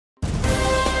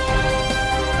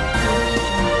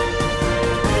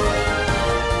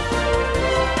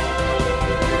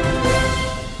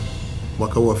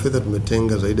mwaka huu wa fedha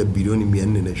tumetenga zaidi ya bilioni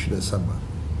 427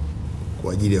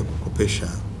 kwa ajili ya kukopesha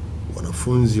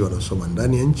wanafunzi wanaosoma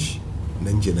ndani ya nchi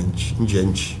na nje ya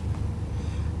nchi.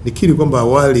 Nikiri kwamba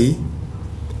awali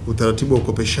utaratibu wa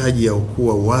ukopeshaji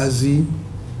haukuwa wazi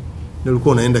na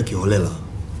ulikuwa unaenda kiholela.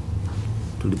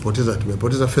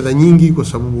 Tumepoteza fedha nyingi kwa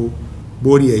sababu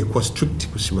bodi haikuwa strict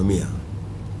kusimamia.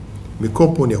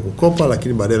 Mikopo ni ya kukopa,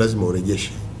 lakini baadaye lazima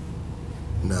urejeshe.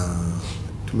 Na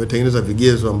tumetengeneza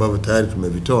vigezo ambavyo tayari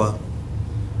tumevitoa,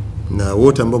 na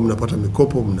wote ambao mnapata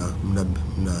mikopo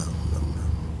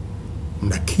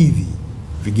mnakidhi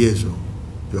vigezo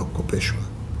vya kukopeshwa,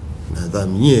 na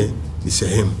dhamie ni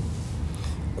sehemu.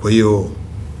 Kwa hiyo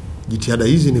jitihada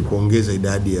hizi ni kuongeza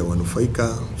idadi ya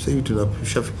wanufaika. Sasa hivi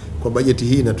kwa bajeti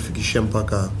hii inatufikishia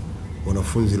mpaka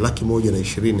wanafunzi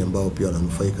 120,000 ambao pia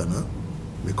wananufaika na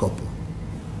mikopo,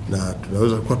 na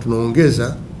tunaweza kuwa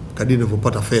tunaongeza kadri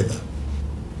tunapopata fedha,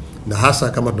 na hasa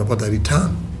kama tunapata return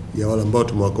ya wale ambao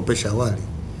tumewakopesha awali,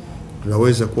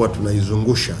 tunaweza kuwa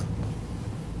tunaizungusha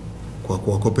kwa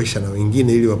kuwakopesha na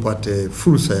wengine ili wapate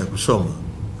fursa ya kusoma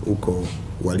huko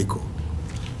waliko.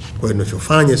 Kwa hiyo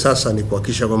tunachofanya sasa ni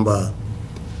kuhakikisha kwamba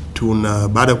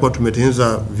baada ya kuwa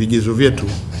tumetengeneza vigezo vyetu,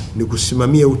 ni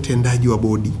kusimamia utendaji wa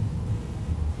bodi,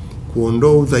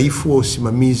 kuondoa udhaifu wa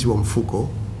usimamizi wa mfuko,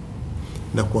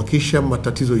 na kuhakikisha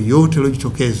matatizo yote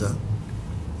yaliyojitokeza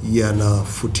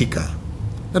yanafutika.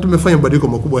 Na tumefanya mabadiliko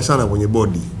makubwa sana kwenye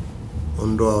bodi,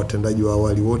 ondoa watendaji wa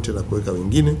awali wote na kuweka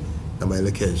wengine na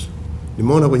maelekezo.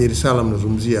 Nimeona kwenye risala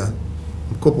mnazungumzia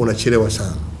mkopo unachelewa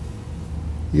sana.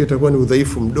 Hiyo itakuwa ni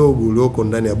udhaifu mdogo ulioko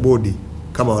ndani ya bodi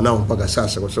kama wanao mpaka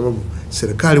sasa, kwa sababu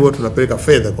serikali watu wanapeleka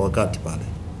fedha kwa wakati pale.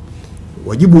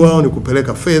 Wajibu wao ni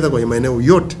kupeleka fedha kwenye maeneo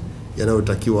yote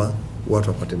yanayotakiwa watu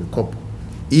wapate mikopo,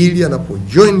 ili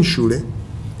anapojoin shule,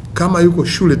 kama yuko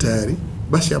shule tayari,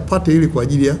 basi apate ili kwa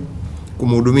ajili ya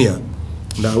kumhudumia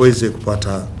na aweze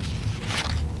kupata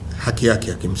haki yake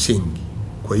ya kimsingi.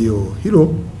 Kwa hiyo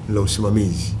hilo ni la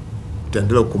usimamizi.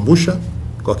 Tutaendelea kukumbusha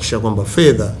kuhakikisha kwamba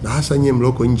fedha, na hasa nyinyi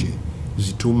mloko nje,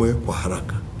 zitumwe kwa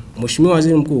haraka. Mheshimiwa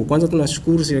Waziri Mkuu, kwanza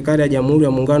tunashukuru serikali ya Jamhuri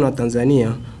ya Muungano wa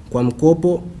Tanzania kwa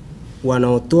mkopo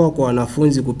wanaotoa kwa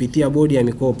wanafunzi kupitia bodi ya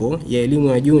mikopo ya elimu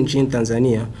ya juu nchini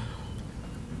Tanzania,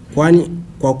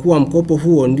 kwa kuwa mkopo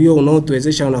huo ndio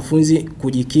unaotuwezesha wanafunzi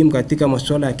kujikimu katika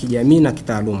masuala ya kijamii na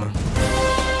kitaaluma.